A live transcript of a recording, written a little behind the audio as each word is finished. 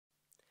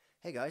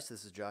Hey guys,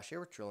 this is Josh here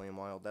with Trillium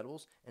Wild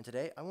Edibles, and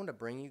today I want to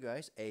bring you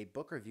guys a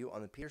book review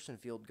on the Peterson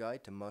Field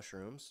Guide to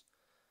Mushrooms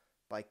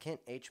by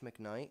Kent H.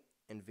 McKnight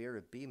and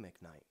Vera B.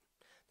 McKnight.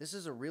 This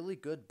is a really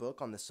good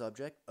book on the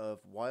subject of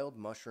wild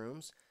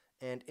mushrooms,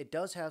 and it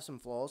does have some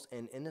flaws,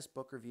 and in this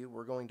book review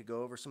we're going to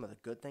go over some of the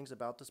good things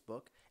about this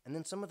book, and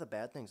then some of the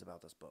bad things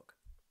about this book.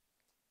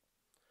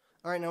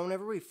 Alright, now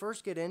whenever we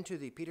first get into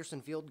the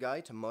Peterson Field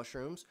Guide to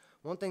Mushrooms,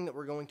 one thing that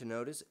we're going to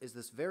notice is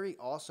this very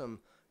awesome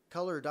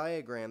color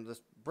diagram,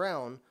 this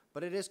brown,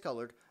 but it is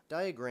colored,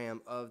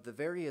 diagram of the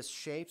various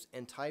shapes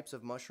and types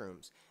of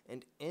mushrooms.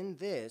 And in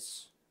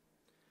this,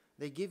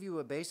 they give you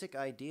a basic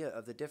idea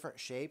of the different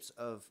shapes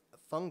of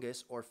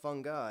fungus or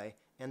fungi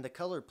and the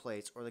color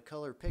plates or the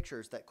color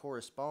pictures that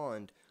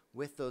correspond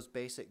with those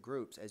basic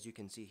groups, as you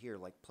can see here,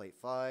 like plate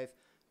 5,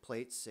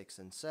 plates 6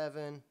 and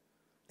 7.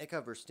 It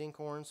covers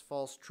stinkhorns,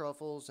 false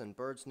truffles, and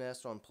bird's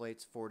nest on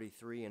plates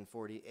 43 and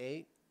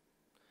 48.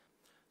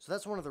 So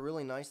that's one of the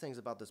really nice things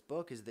about this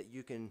book, is that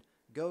you can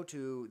go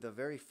to the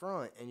very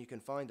front and you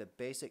can find the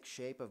basic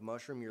shape of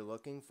mushroom you're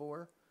looking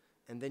for,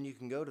 and then you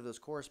can go to those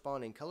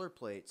corresponding color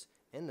plates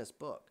in this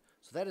book.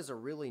 So that is a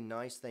really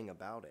nice thing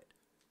about it.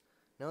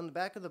 Now in the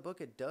back of the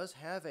book it does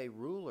have a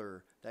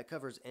ruler that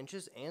covers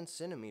inches and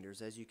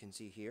centimeters, as you can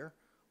see here,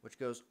 which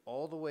goes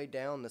all the way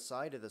down the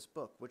side of this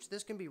book, which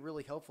this can be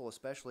really helpful,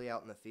 especially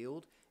out in the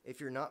field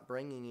if you're not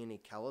bringing any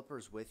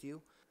calipers with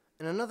you.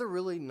 And another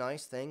really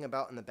nice thing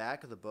about in the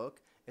back of the book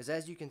is,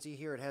 as you can see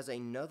here, it has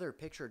another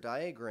picture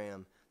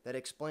diagram that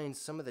explains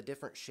some of the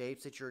different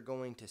shapes that you're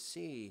going to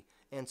see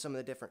and some of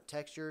the different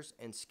textures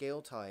and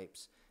scale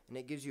types, and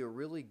it gives you a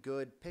really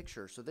good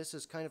picture. So this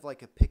is kind of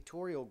like a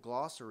pictorial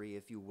glossary,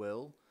 if you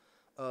will,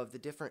 of the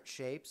different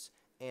shapes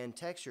and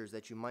textures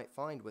that you might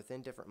find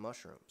within different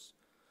mushrooms.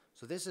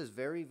 So this is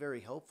very,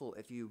 very helpful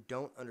if you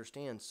don't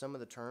understand some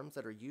of the terms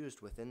that are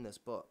used within this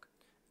book.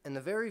 In the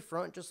very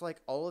front, just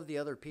like all of the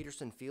other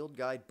Peterson Field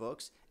Guide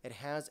books, it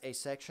has a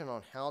section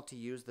on how to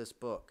use this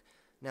book.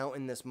 Now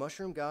in this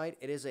mushroom guide,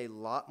 it is a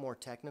lot more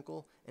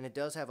technical, and it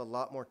does have a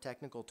lot more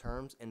technical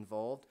terms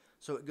involved,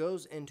 so it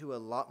goes into a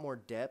lot more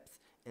depth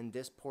in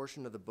this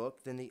portion of the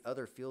book than the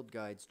other field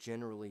guides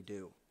generally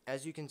do.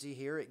 As you can see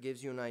here, it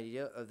gives you an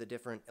idea of the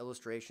different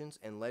illustrations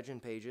and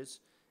legend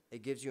pages.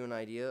 It gives you an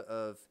idea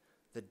of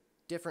the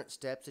different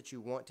steps that you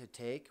want to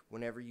take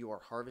whenever you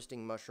are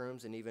harvesting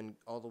mushrooms, and even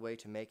all the way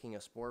to making a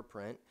spore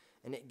print.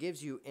 And it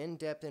gives you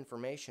in-depth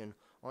information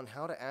on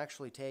how to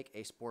actually take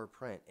a spore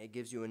print. It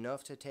gives you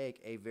enough to take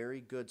a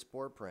very good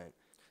spore print.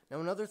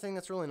 Now another thing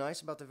that's really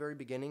nice about the very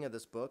beginning of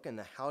this book and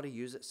the how to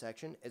use it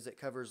section is it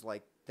covers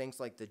things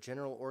like the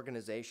general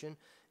organization,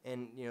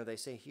 and they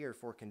say here,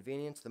 for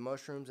convenience, the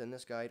mushrooms in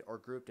this guide are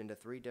grouped into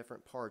 3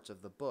 different parts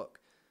of the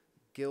book.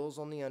 Gills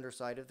on the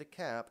underside of the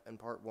cap, and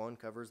part 1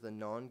 covers the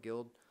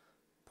non-gilled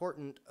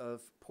portion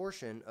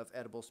of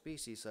edible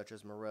species such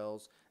as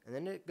morels, and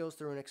then it goes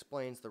through and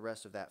explains the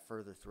rest of that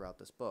further throughout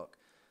this book.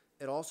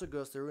 It also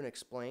goes through and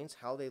explains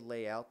how they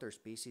lay out their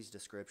species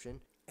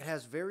description. It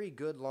has very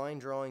good line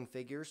drawing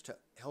figures to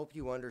help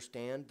you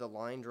understand the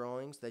line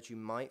drawings that you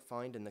might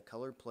find in the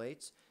colored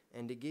plates,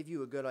 and to give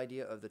you a good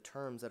idea of the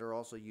terms that are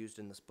also used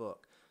in this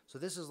book. So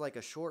this is like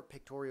a short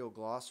pictorial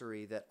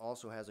glossary that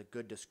also has a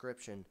good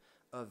description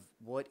of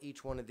what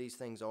each one of these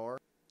things are.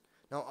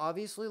 Now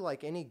obviously,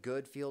 like any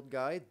good field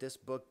guide, this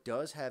book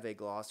does have a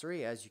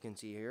glossary. As you can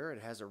see here,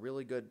 it has a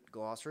really good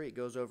glossary. It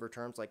goes over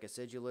terms like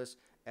acidulous,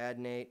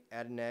 adenate,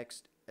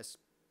 adnexed,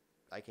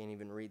 I can't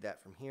even read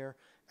that from here,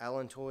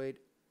 allantoid,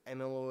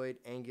 amyloid,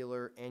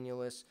 angular,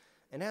 annulus,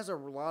 and has a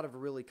lot of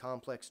really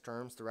complex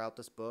terms throughout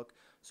this book.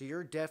 So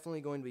you're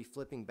definitely going to be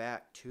flipping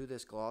back to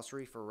this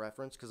glossary for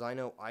reference, because I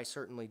know I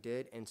certainly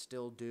did and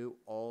still do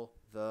all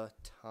the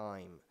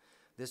time.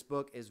 This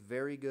book is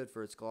very good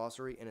for its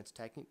glossary and its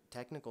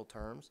technical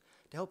terms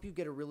to help you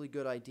get a really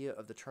good idea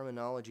of the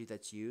terminology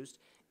that's used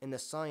in the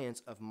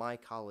science of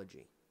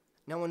mycology.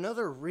 Now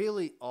another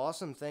really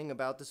awesome thing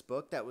about this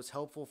book that was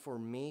helpful for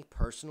me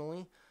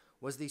personally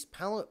was these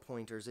palette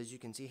pointers. As you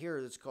can see here,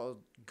 it's called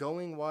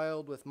Going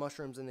Wild with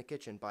Mushrooms in the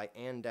Kitchen by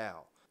Ann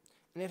Dow.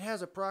 And it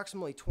has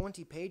approximately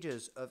 20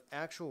 pages of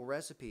actual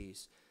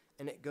recipes,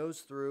 and it goes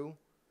through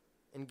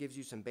and gives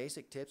you some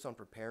basic tips on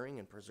preparing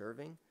and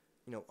preserving.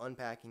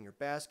 Unpacking your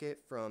basket,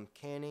 from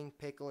canning,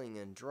 pickling,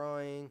 and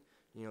drying,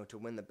 to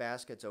when the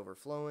basket's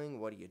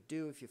overflowing, what do you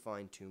do if you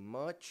find too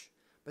much?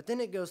 But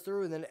then it goes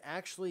through and then it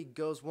actually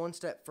goes one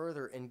step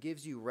further and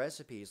gives you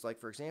recipes, like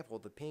for example,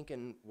 the pink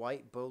and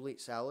white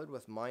bolete salad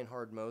with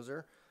Meinhard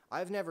Moser.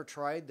 I've never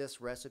tried this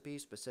recipe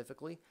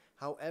specifically,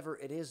 however,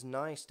 it is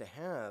nice to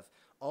have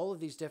all of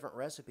these different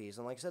recipes,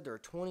 and like I said, there are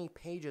 20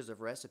 pages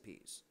of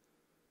recipes.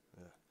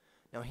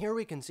 Now here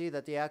we can see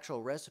that the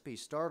actual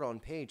recipes start on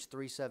page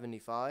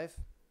 375,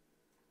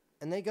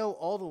 and they go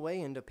all the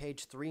way into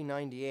page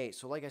 398.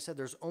 So like I said,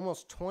 there's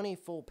almost 20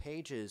 full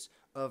pages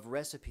of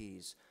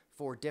recipes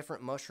for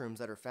different mushrooms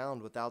that are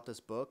found without this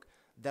book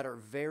that are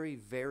very,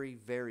 very,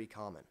 very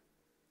common.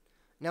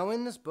 Now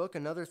in this book,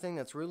 another thing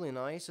that's really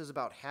nice is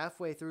about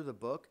halfway through the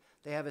book,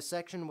 they have a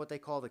section what they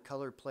call the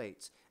colored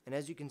plates. And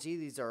as you can see,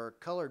 these are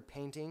colored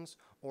paintings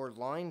or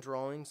line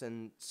drawings.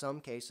 In some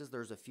cases,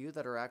 there's a few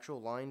that are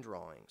actual line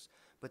drawings.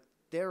 But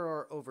there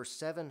are over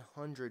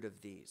 700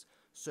 of these.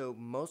 So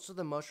most of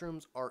the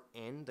mushrooms are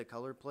in the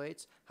colored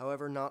plates.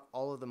 However, not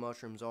all of the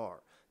mushrooms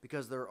are,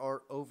 because there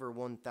are over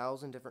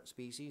 1,000 different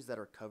species that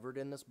are covered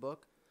in this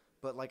book.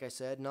 But like I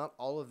said, not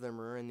all of them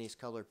are in these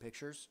colored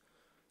pictures.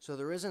 So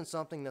there isn't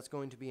something that's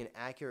going to be an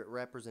accurate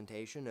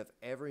representation of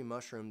every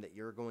mushroom that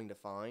you're going to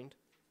find.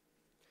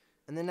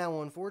 And then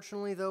now,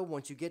 unfortunately though,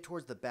 once you get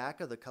towards the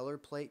back of the color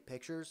plate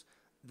pictures,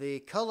 the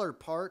color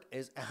part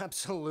is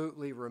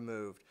absolutely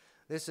removed.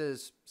 This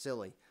is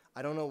silly.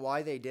 I don't know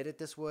why they did it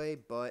this way,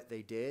 but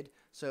they did.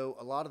 So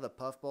a lot of the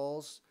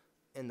puffballs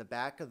in the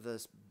back of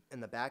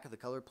the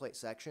color plate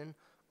section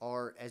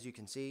are, as you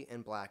can see,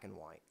 in black and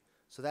white.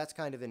 So that's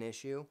kind of an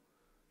issue.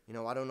 You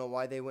know, I don't know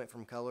why they went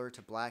from color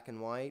to black and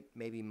white.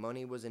 Maybe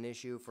money was an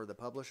issue for the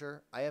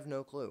publisher. I have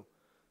no clue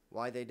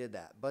why they did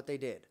that, but they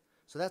did.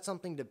 So that's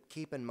something to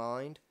keep in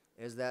mind,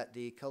 is that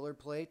the colored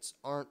plates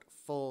aren't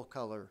full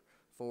color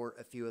for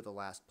a few of the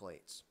last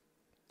plates.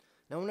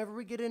 Now, whenever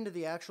we get into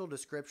the actual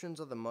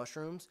descriptions of the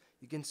mushrooms,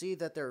 you can see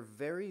that they're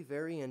very,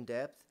 very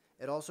in-depth.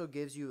 It also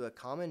gives you a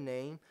common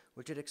name,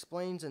 which it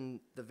explains in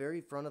the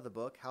very front of the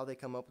book how they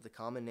come up with the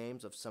common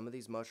names of some of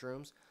these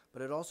mushrooms,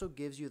 but it also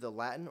gives you the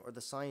Latin or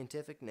the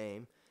scientific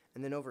name,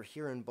 and then over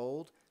here in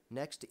bold,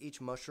 next to each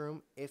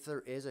mushroom, if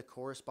there is a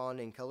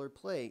corresponding colored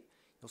plate,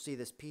 you'll see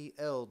this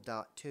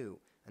PL.2,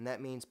 and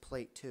that means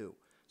plate 2.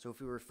 So if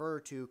we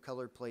refer to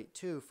colored plate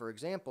 2, for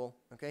example,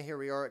 okay, here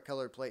we are at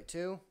colored plate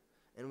 2,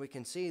 and we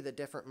can see the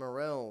different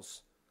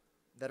morels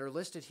that are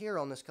listed here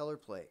on this color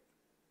plate.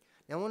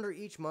 Now, under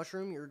each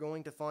mushroom, you're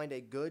going to find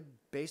a good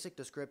basic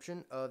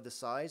description of the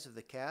size of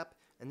the cap,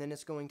 and then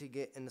it's going to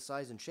get in the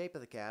size and shape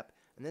of the cap,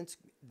 and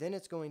then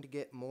it's going to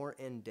get more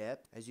in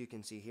depth. As you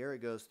can see here,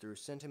 it goes through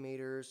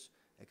centimeters.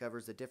 It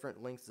covers the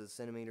different lengths of the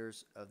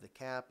centimeters of the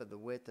cap, of the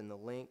width and the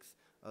length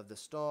of the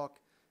stalk.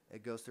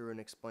 It goes through and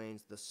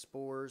explains the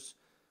spores.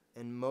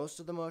 And most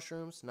of the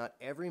mushrooms, not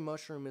every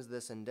mushroom is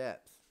this in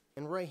depth.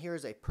 And right here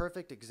is a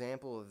perfect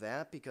example of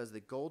that, because the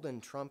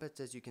golden trumpets,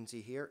 as you can see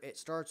here, it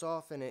starts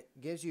off and it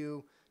gives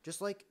you, just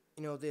like,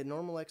 you know, the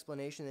normal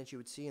explanation that you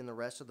would see in the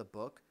rest of the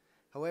book.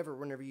 However,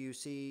 whenever you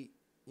see,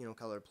 you know,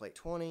 colored plate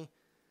 20,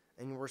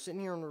 and we're sitting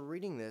here and we're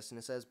reading this, and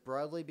it says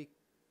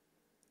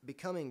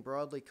becoming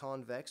broadly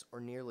convex or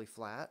nearly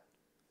flat,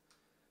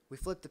 we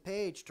flip the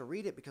page to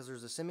read it because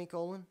there's a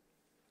semicolon,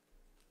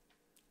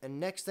 and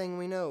next thing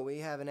we know, we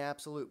have an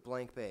absolute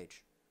blank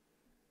page,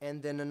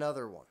 and then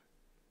another one.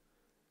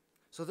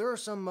 So there are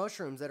some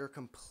mushrooms that are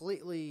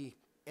completely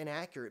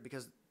inaccurate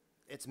because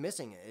it's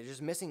missing it. It's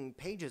just missing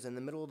pages in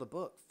the middle of the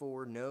book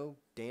for no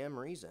damn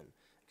reason.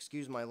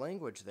 Excuse my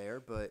language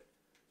there, but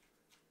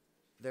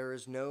there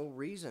is no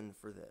reason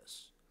for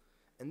this.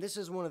 And this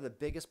is one of the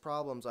biggest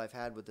problems I've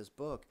had with this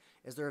book,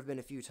 is there have been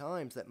a few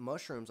times that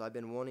mushrooms I've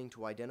been wanting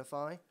to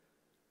identify,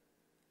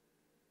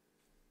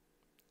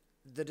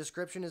 the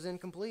description is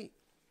incomplete.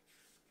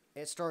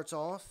 It starts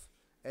off,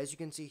 as you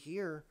can see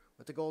here,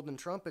 with the golden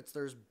trumpets,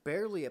 there's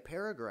barely a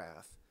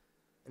paragraph,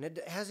 and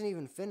it hasn't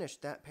even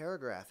finished that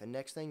paragraph, and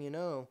next thing you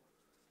know,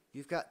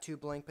 you've got 2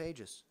 blank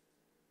pages.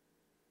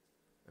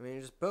 I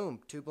mean, just boom,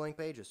 2 blank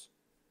pages.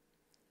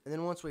 And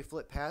then once we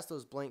flip past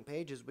those blank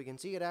pages, we can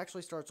see it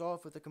actually starts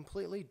off with a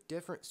completely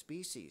different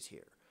species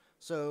here.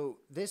 So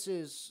this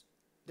is,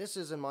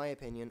 in my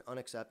opinion,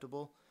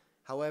 unacceptable.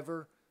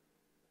 However,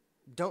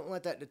 don't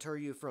let that deter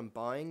you from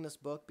buying this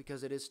book,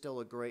 because it is still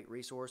a great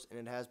resource and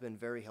it has been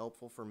very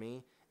helpful for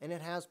me, and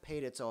it has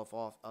paid itself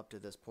off up to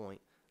this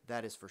point.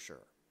 That is for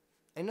sure.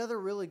 Another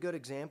really good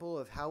example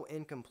of how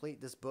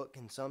incomplete this book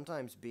can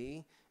sometimes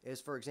be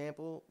is, for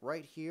example,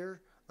 right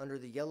here under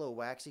the yellow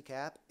waxy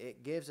cap,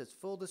 it gives its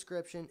full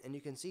description, and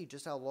you can see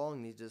just how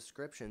long these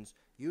descriptions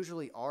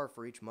usually are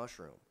for each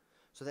mushroom.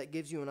 So that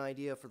gives you an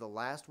idea for the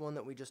last one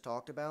that we just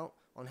talked about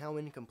on how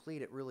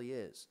incomplete it really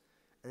is.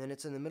 And then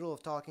it's in the middle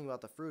of talking about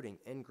the fruiting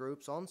in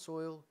groups on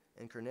soil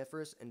and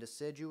carnivorous and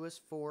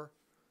deciduous for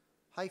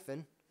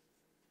hyphen.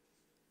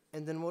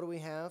 And then what do we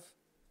have?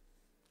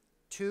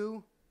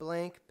 2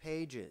 blank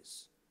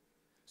pages.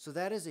 So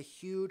that is a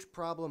huge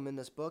problem in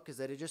this book, is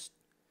that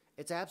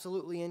it's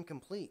absolutely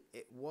incomplete.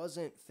 It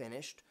wasn't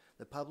finished.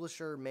 The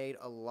publisher made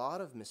a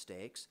lot of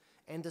mistakes,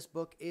 and this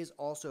book is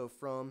also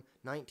from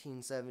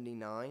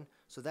 1979.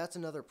 So that's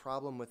another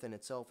problem within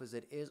itself, is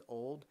it is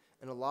old,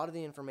 and a lot of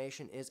the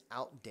information is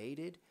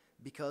outdated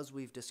because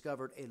we've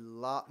discovered a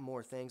lot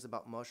more things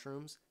about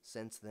mushrooms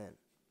since then.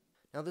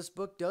 Now, this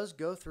book does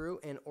go through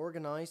and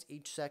organize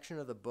each section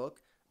of the book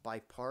by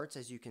parts,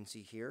 as you can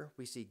see here.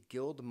 We see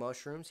gilled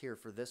mushrooms here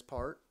for this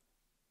part.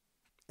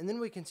 And then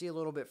we can see a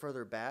little bit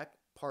further back,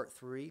 part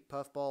 3,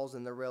 puffballs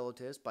and their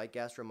relatives by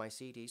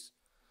Gastromycetes.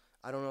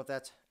 I don't know if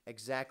that's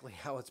exactly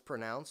how it's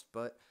pronounced,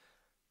 but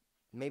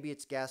maybe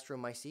it's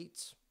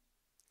Gastromycetes.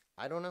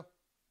 I don't know.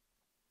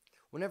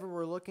 Whenever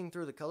we're looking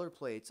through the color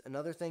plates,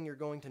 another thing you're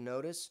going to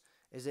notice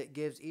is it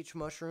gives each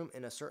mushroom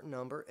in a certain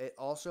number. It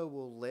also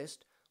will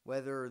list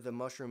whether the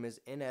mushroom is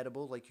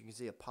inedible, like you can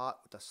see a pot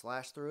with a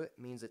slash through it,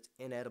 means it's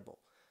inedible.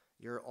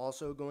 You're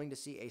also going to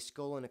see a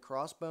skull and a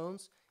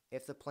crossbones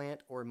if the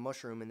plant, or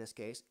mushroom in this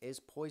case, is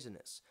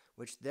poisonous,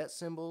 which that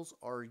symbols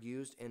are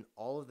used in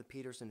all of the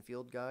Peterson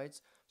Field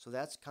Guides, so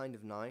that's kind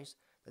of nice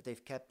that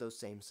they've kept those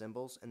same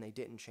symbols and they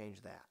didn't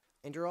change that.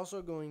 And you're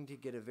also going to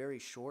get a very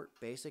short,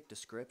 basic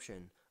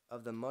description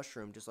of the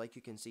mushroom, just like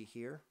you can see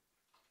here.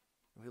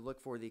 If we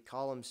look for the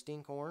column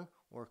stinkhorn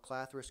or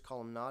Clathris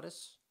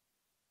columnatus,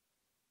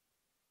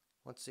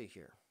 let's see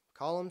here.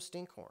 Column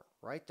stinkhorn,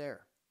 right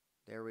there.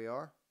 There we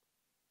are.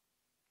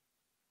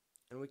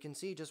 And we can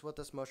see just what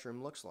this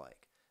mushroom looks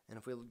like. And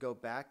if we go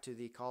back to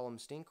the column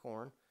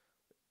stinkhorn,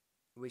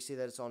 we see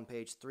that it's on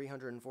page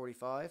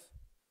 345.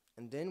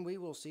 And then we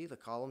will see the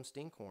column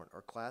stinkhorn,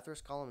 or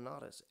Clathris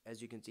columnatus.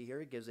 As you can see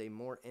here, it gives a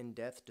more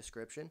in-depth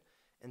description.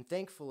 And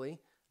thankfully,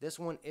 this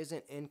one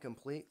isn't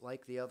incomplete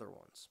like the other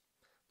ones.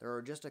 There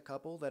are just a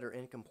couple that are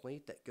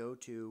incomplete that go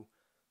to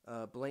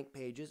blank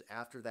pages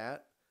after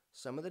that.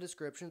 Some of the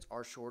descriptions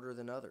are shorter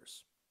than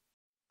others.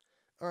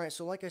 Alright,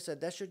 so like I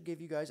said, that should give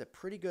you guys a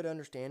pretty good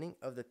understanding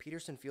of the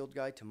Peterson Field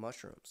Guide to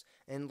Mushrooms.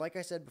 And like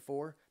I said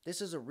before,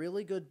 this is a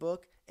really good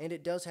book, and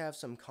it does have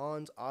some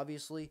cons,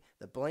 obviously.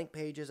 The blank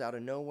pages out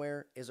of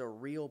nowhere is a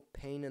real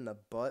pain in the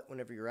butt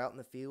whenever you're out in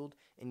the field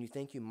and you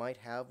think you might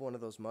have one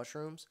of those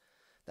mushrooms.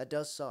 That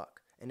does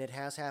suck, and it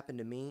has happened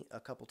to me a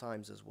couple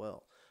times as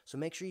well. So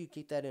make sure you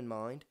keep that in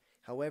mind.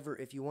 However,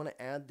 if you want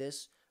to add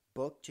this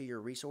book to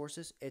your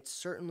resources, it's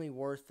certainly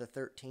worth the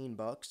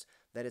 $13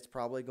 that it's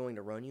probably going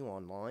to run you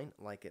online,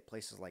 like at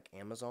places like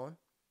Amazon.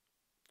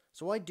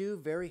 So I do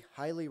very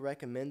highly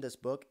recommend this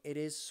book. It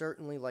is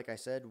certainly, like I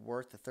said,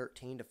 worth the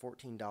 $13 to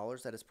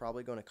 $14 that it's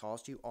probably going to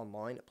cost you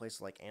online at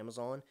places like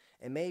Amazon.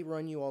 It may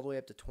run you all the way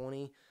up to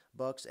 $20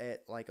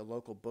 at like a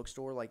local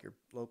bookstore, like your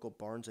local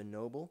Barnes &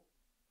 Noble.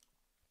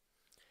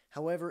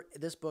 However,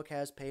 this book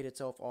has paid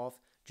itself off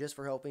just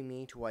for helping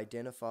me to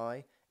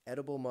identify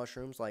edible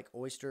mushrooms like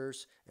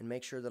oysters and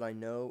make sure that I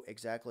know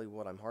exactly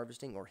what I'm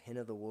harvesting, or hen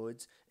of the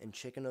woods and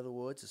chicken of the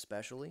woods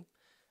especially,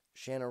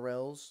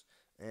 chanterelles,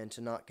 and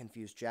to not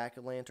confuse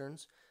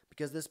jack-o'-lanterns,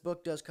 because this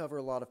book does cover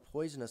a lot of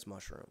poisonous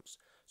mushrooms,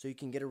 so you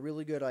can get a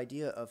really good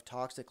idea of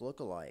toxic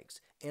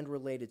lookalikes and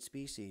related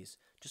species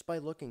just by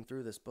looking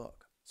through this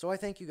book. So I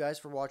thank you guys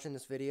for watching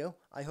this video.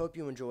 I hope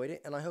you enjoyed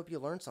it, and I hope you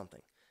learned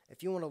something.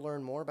 If you want to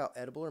learn more about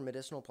edible or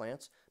medicinal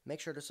plants,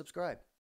 make sure to subscribe.